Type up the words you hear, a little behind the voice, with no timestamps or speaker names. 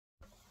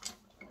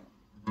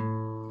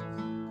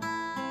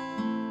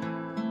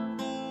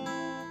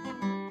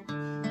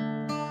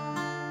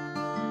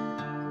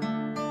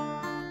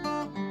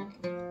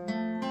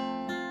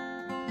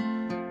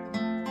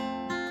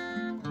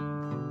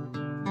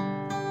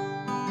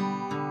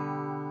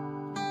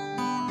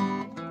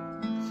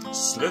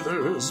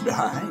slithers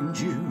behind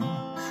you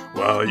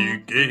while you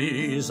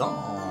gaze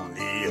on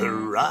the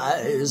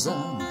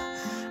horizon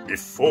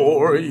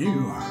before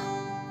you.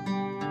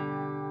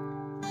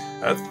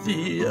 At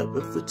the ebb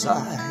of the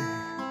tide,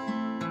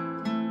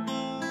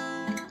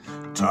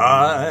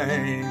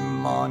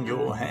 time on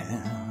your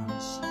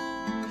hands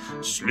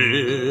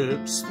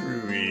slips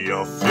through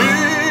your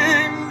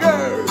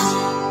fingers,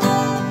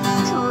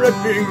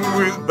 dripping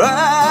with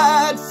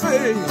bad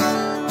faith.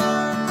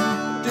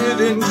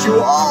 Didn't you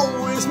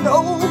always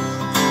know?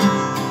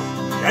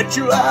 Get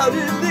you out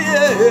in the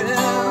air,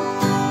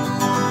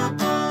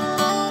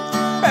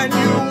 and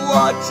you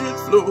watch it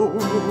flow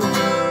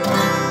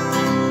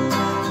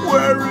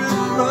where it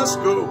must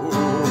go.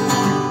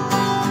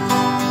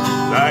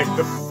 Like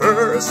the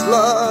first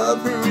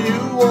love who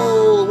you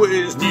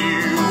always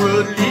knew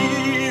would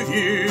leave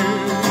you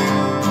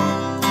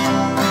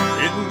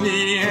in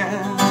the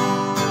end.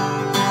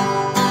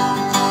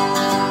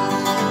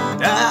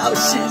 Now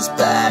she's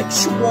back,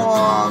 she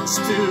wants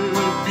to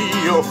be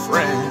your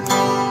friend.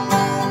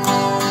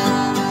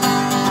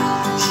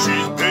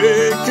 She's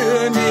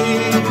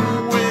beckoning,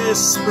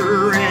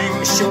 whispering,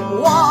 she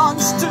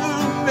wants to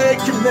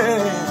make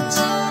amends.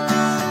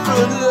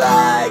 But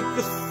like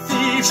the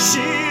thief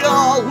she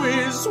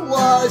always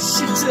was,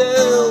 she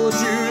tells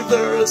you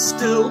there's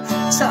still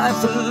time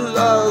for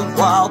love,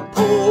 while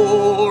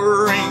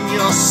pouring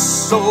your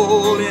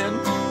soul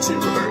into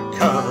her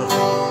cup.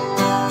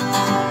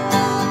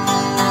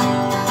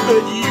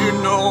 But you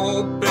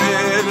know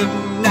better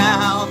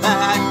now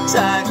that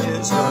time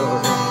is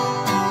up.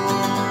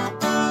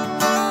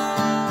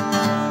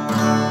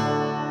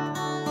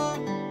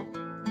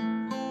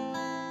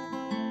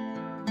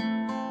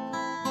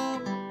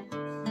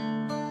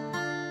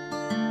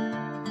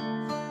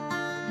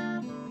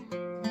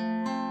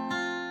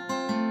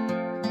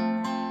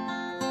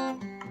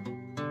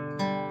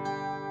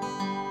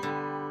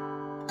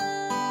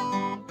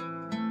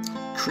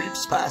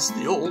 Creeps past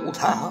the old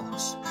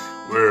house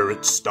where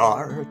it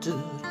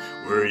started,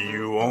 where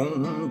you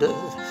owned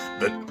it,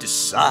 but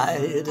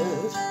decided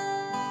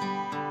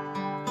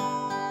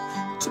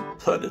to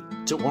put it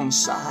to one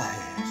side.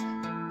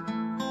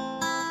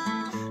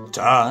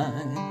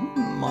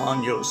 Time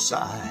on your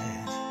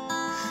side,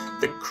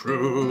 the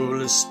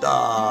cruelest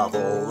of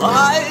all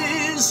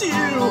lies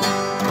you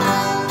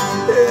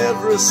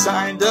ever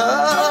signed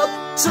up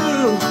to.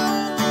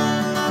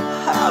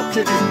 How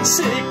could it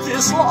take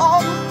this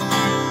long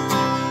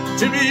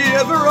to be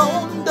ever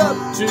owned up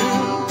to?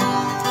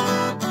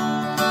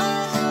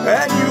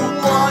 And you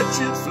watch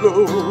it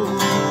flow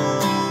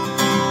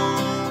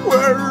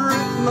where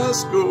it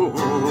must go.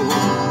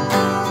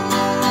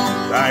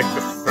 Like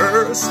the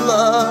first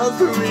love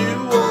who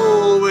you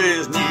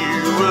always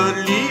knew would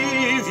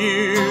leave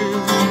you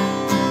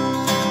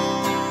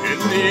in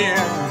the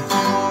end.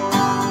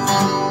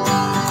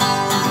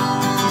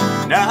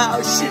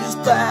 Now she's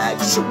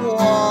back, she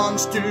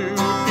wants to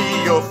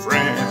be your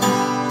friend.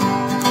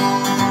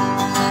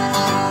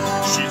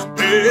 She's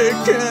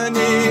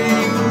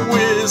beckoning,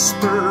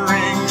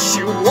 whispering,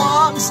 she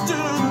wants to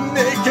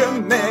make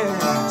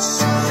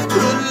amends.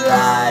 But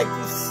like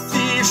the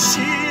thief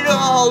she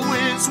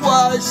always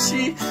was,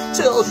 she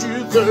tells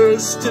you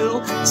there's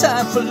still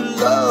time for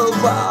love,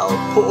 while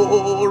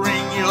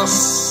pouring your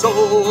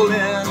soul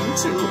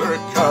into her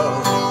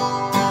cup.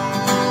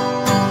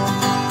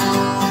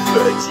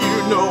 But you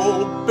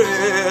know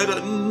better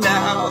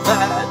now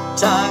that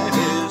time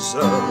is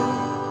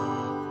up.